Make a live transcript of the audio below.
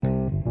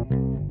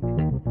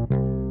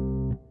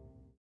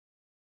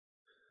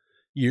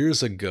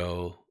Years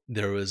ago,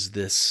 there was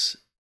this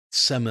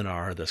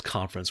seminar, this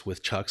conference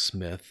with Chuck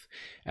Smith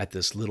at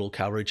this little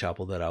Calvary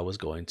chapel that I was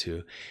going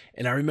to.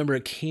 And I remember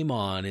it came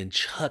on, and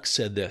Chuck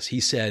said this. He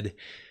said,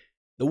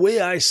 "The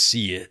way I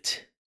see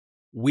it,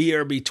 we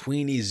are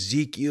between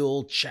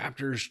Ezekiel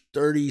chapters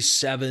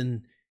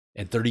 37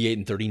 and 38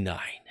 and 39."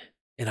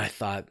 And I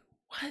thought,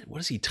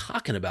 what is he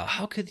talking about?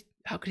 How could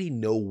he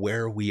know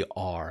where we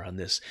are on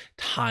this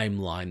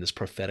timeline, this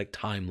prophetic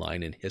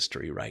timeline in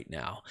history right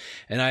now?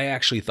 And I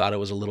actually thought it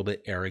was a little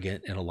bit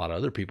arrogant, and a lot of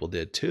other people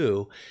did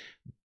too.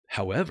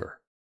 However,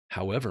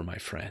 my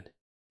friend,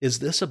 is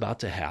this about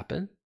to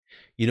happen?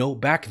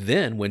 Back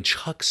then when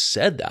Chuck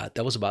said that,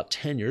 that was about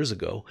 10 years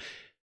ago,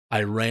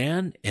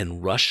 Iran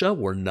and Russia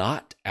were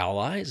not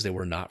allies. They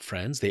were not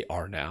friends. They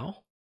are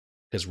now,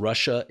 because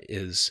Russia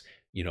is,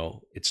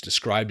 it's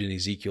described in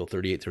Ezekiel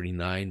 38,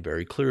 39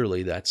 very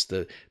clearly. That's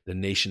the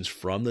nations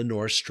from the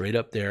north straight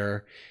up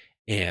there.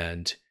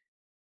 And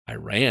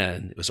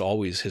Iran was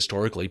always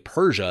historically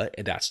Persia,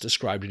 and that's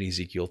described in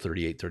Ezekiel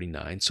 38,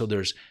 39. So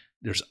there's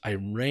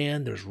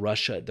Iran, there's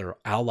Russia. They're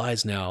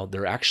allies now.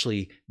 They're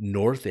actually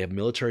north. They have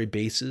military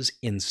bases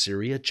in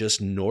Syria,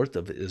 just north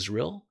of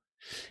Israel.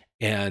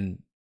 And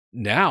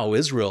now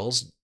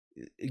Israel's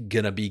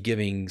going to be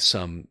giving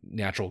some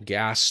natural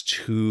gas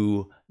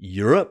to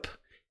Europe,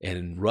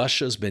 and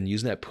Russia's been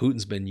using that.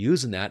 Putin's been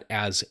using that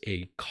as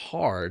a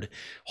card,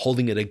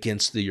 holding it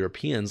against the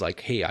Europeans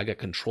like, hey, I got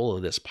control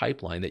of this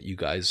pipeline that you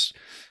guys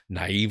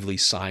naively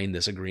signed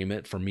this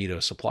agreement for me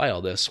to supply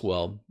all this.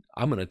 Well,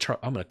 I'm going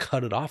to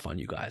cut it off on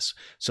you guys.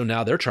 So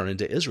now they're turning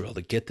to Israel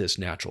to get this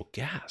natural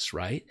gas,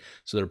 right?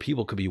 So their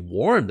people could be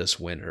warm this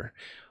winter.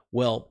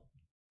 Well,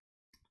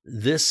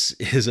 this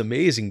is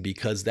amazing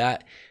because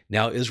that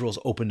now Israel's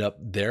opened up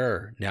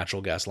their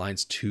natural gas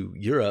lines to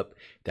Europe.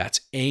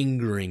 That's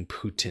angering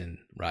Putin,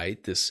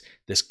 right? This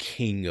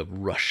king of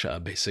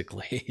Russia,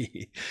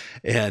 basically.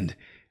 And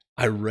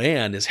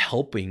Iran is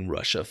helping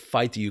Russia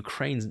fight the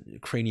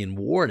Ukrainian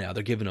war now.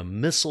 They're giving them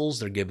missiles,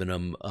 they're giving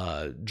them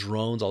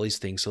drones, all these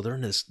things. So they're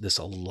in this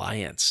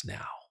alliance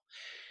now.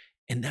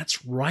 And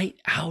that's right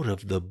out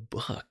of the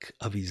book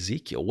of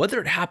Ezekiel.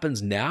 Whether it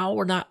happens now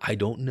or not, I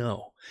don't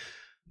know.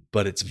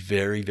 But it's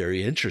very,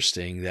 very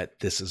interesting that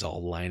this is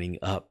all lining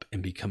up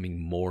and becoming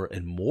more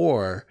and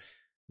more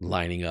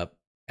lining up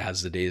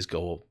as the days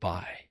go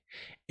by.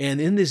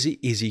 And in this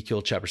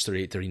Ezekiel chapters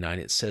 38, 39,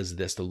 it says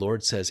this, the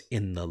Lord says,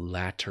 in the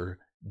latter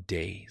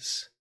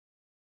days.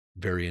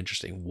 Very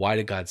interesting. Why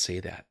did God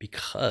say that?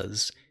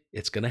 Because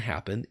it's going to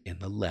happen in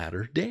the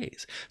latter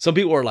days. Some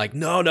people are like,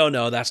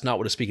 no, that's not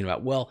what it's speaking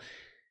about. Well,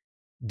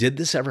 did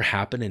this ever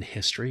happen in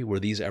history? Were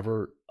these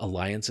ever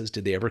alliances?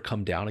 Did they ever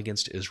come down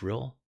against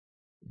Israel?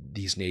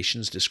 These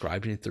nations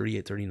described in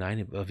 38,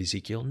 39 of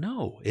Ezekiel?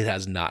 No, it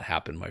has not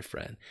happened, my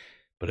friend,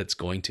 but it's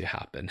going to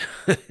happen.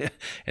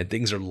 And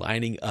things are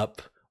lining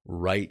up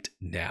right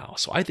now.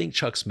 So I think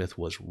Chuck Smith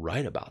was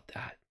right about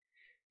that.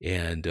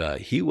 And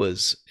he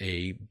was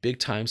a big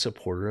time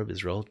supporter of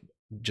Israel,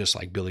 just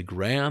like Billy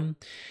Graham.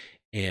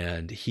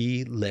 And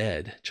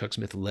Chuck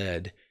Smith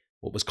led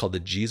what was called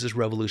the Jesus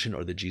Revolution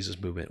or the Jesus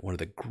Movement, one of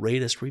the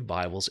greatest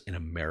revivals in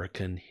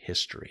American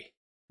history.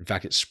 In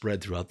fact, it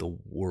spread throughout the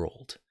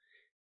world.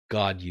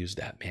 God used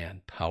that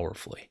man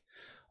powerfully.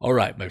 All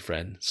right, my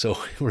friend. So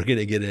we're going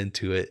to get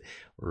into it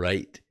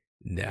right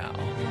now.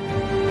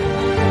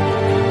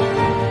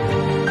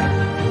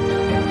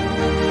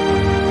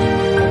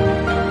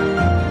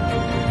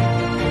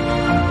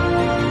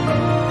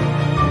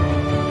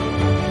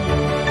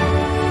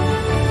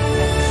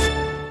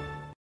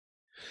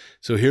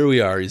 So here we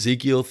are,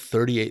 Ezekiel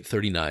 38,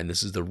 39.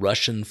 This is the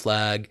Russian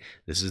flag.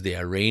 This is the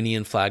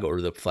Iranian flag,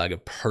 or the flag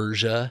of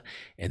Persia.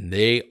 And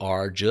they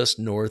are just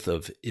north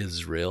of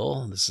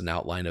Israel. This is an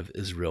outline of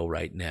Israel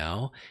right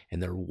now.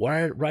 And they're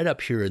right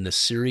up here in the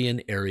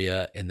Syrian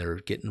area, and they're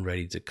getting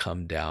ready to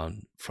come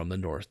down from the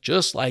north,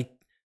 just like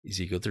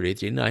Ezekiel 38,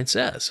 39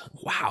 says.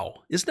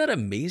 Wow, isn't that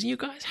amazing, you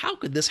guys? How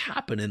could this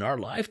happen in our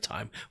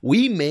lifetime?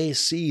 We may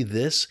see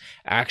this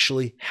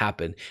actually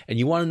happen. And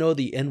you want to know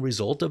the end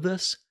result of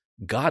this?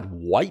 God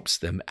wipes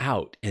them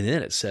out. And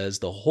then it says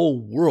the whole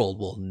world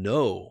will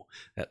know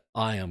that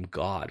I am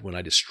God when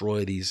I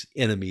destroy these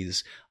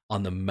enemies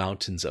on the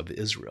mountains of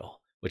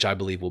Israel, which I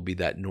believe will be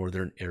that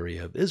northern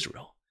area of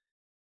Israel.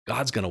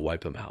 God's going to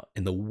wipe them out,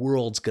 and the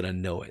world's going to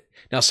know it.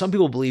 Now, some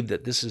people believe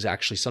that this is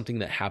actually something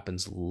that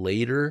happens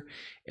later,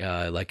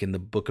 like in the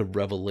book of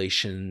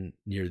Revelation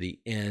near the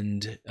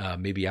end,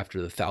 maybe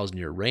after the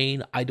 1,000-year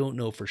reign. I don't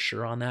know for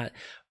sure on that,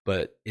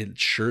 but it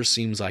sure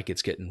seems like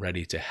it's getting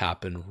ready to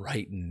happen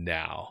right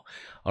now.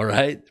 All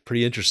right,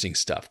 pretty interesting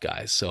stuff,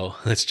 guys. So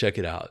let's check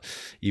it out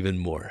even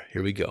more.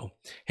 Here we go.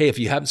 Hey, if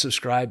you haven't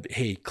subscribed,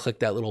 hey, click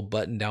that little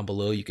button down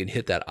below. You can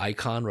hit that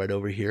icon right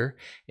over here,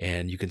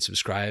 and you can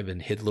subscribe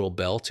and hit the little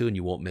bell too, and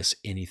you won't miss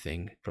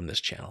anything from this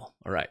channel.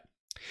 All right.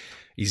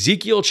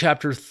 Ezekiel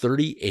chapter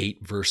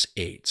 38, verse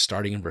 8,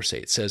 starting in verse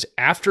 8, says,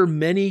 after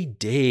many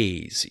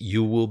days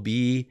you will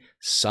be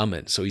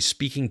summoned. So he's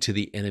speaking to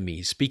the enemy,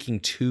 he's speaking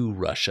to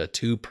Russia,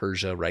 to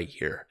Persia right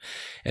here.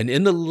 And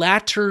in the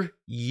latter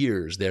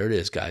years, there it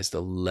is, guys,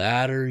 the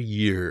latter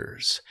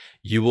years,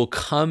 you will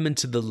come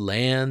into the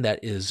land that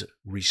is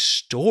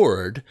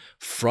restored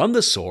from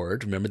the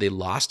sword. Remember, they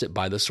lost it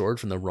by the sword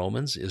from the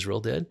Romans,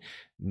 Israel did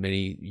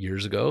many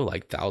years ago,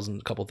 like a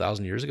couple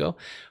thousand years ago,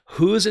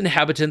 whose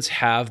inhabitants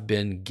have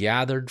been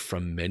gathered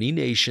from many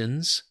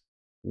nations.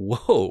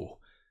 Whoa.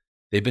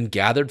 They've been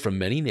gathered from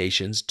many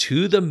nations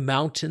to the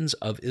mountains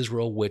of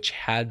Israel, which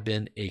had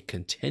been a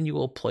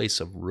continual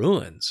place of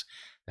ruins.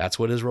 That's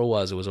what Israel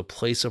was. It was a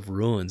place of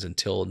ruins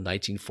until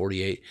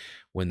 1948,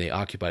 when they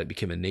occupied it,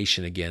 became a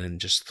nation again, and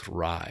just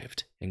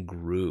thrived and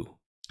grew.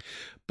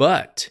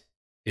 But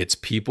its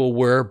people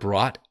were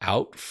brought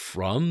out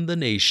from the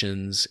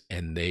nations,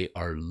 and they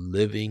are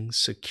living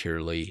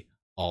securely,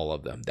 all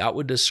of them. That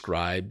would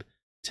describe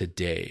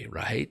today,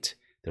 right?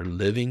 They're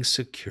living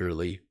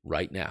securely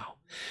right now.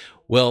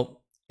 Well,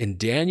 in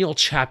Daniel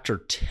chapter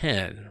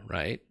 10,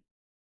 right?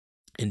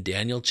 In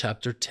Daniel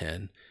chapter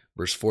 10,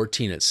 verse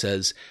 14, it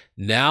says,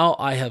 "Now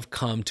I have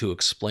come to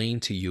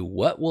explain to you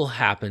what will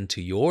happen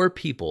to your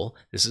people."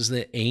 This is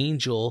the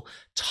angel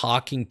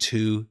talking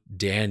to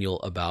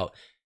Daniel about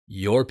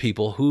your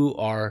people.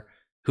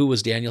 Who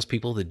was Daniel's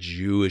people? The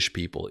Jewish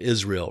people,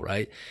 Israel,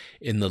 right?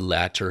 In the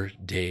latter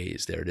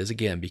days. There it is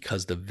again,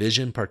 because the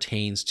vision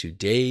pertains to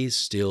days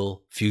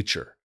still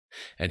future.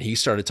 And he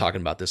started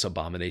talking about this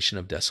abomination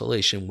of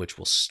desolation, which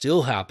will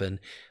still happen,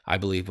 I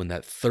believe, when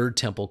that third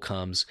temple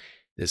comes.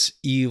 This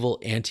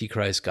evil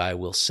Antichrist guy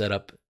will set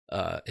up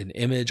an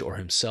image or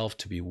himself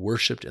to be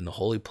worshiped in the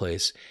holy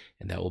place,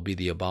 and that will be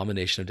the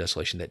abomination of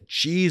desolation that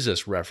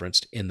Jesus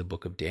referenced in the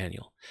book of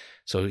Daniel.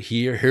 So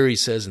here he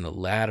says in the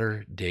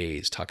latter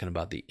days, talking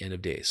about the end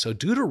of days. So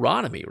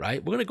Deuteronomy,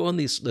 right? We're going to go in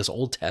this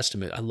Old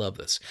Testament. I love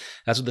this.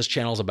 That's what this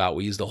channel is about.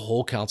 We use the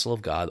whole counsel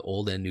of God,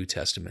 Old and New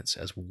Testaments,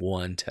 as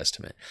one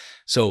testament.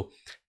 So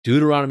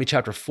Deuteronomy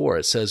chapter 4,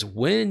 it says,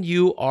 "When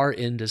you are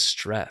in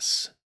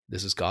distress,"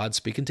 this is God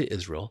speaking to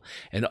Israel,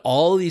 "and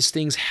all these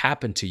things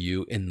happen to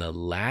you in the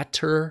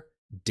latter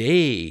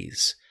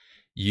days,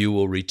 you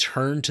will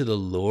return to the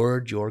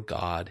Lord your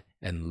God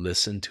and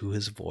listen to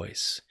his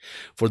voice.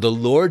 For the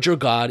Lord your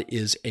God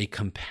is a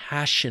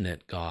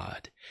compassionate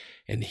God,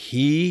 and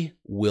he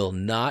will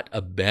not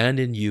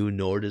abandon you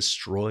nor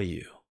destroy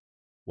you."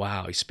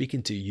 Wow, he's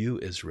speaking to you,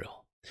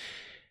 Israel.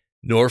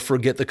 "Nor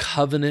forget the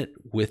covenant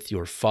with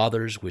your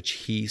fathers, which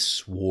he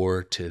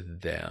swore to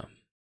them."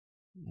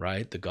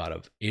 Right? The God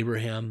of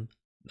Abraham,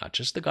 not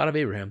just the God of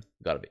Abraham,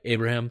 the God of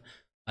Abraham,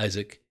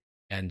 Isaac,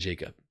 and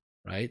Jacob,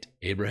 right?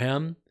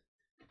 Abraham,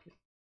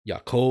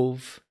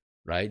 Yaakov,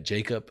 right?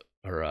 Jacob,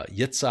 or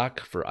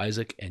Yitzhak for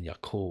Isaac, and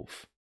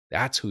Yaakov.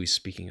 That's who he's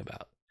speaking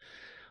about.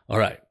 All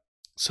right.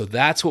 So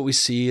that's what we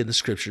see in the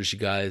scriptures, you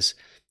guys.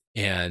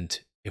 And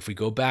if we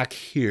go back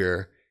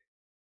here,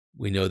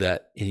 we know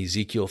that in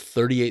Ezekiel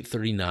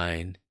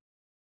 38:39,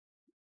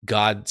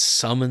 God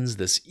summons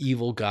this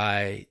evil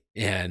guy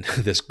and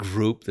this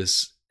group,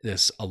 this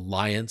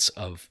alliance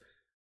of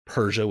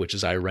Persia, which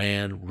is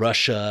Iran,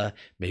 Russia,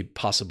 maybe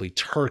possibly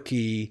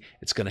Turkey.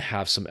 It's going to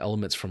have some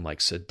elements from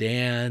like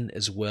Sudan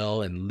as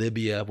well, and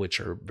Libya, which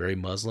are very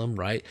Muslim,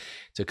 right?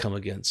 To come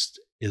against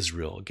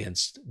Israel,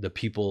 against the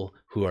people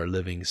who are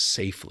living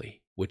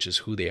safely, which is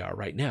who they are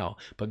right now.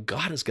 But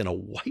God is going to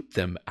wipe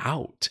them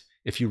out.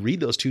 If you read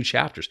those two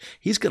chapters,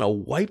 he's going to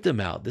wipe them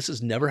out. This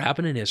has never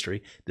happened in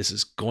history. This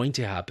is going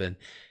to happen.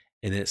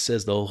 And it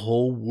says the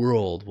whole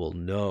world will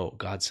know.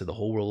 God said the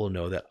whole world will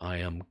know that I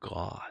am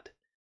God.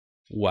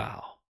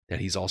 Wow. That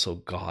he's also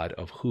God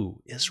of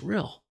who?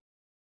 Israel.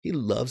 He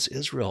loves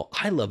Israel.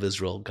 I love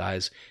Israel,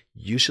 guys.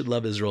 You should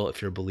love Israel if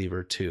you're a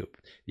believer too,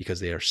 because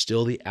they are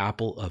still the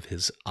apple of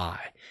his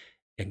eye.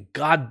 And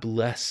God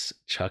bless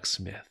Chuck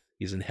Smith.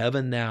 He's in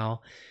heaven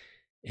now,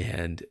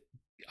 and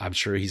I'm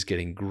sure he's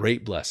getting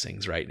great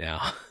blessings right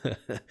now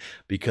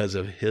because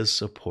of his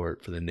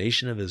support for the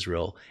nation of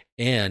Israel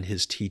and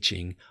his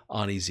teaching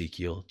on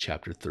Ezekiel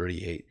chapter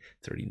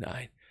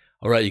 38-39.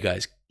 All right, you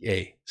guys,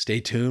 hey, stay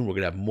tuned. We're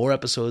going to have more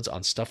episodes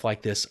on stuff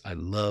like this. I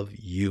love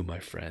you, my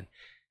friend,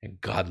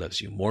 and God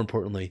loves you. More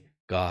importantly,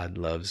 God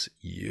loves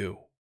you.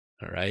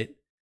 All right?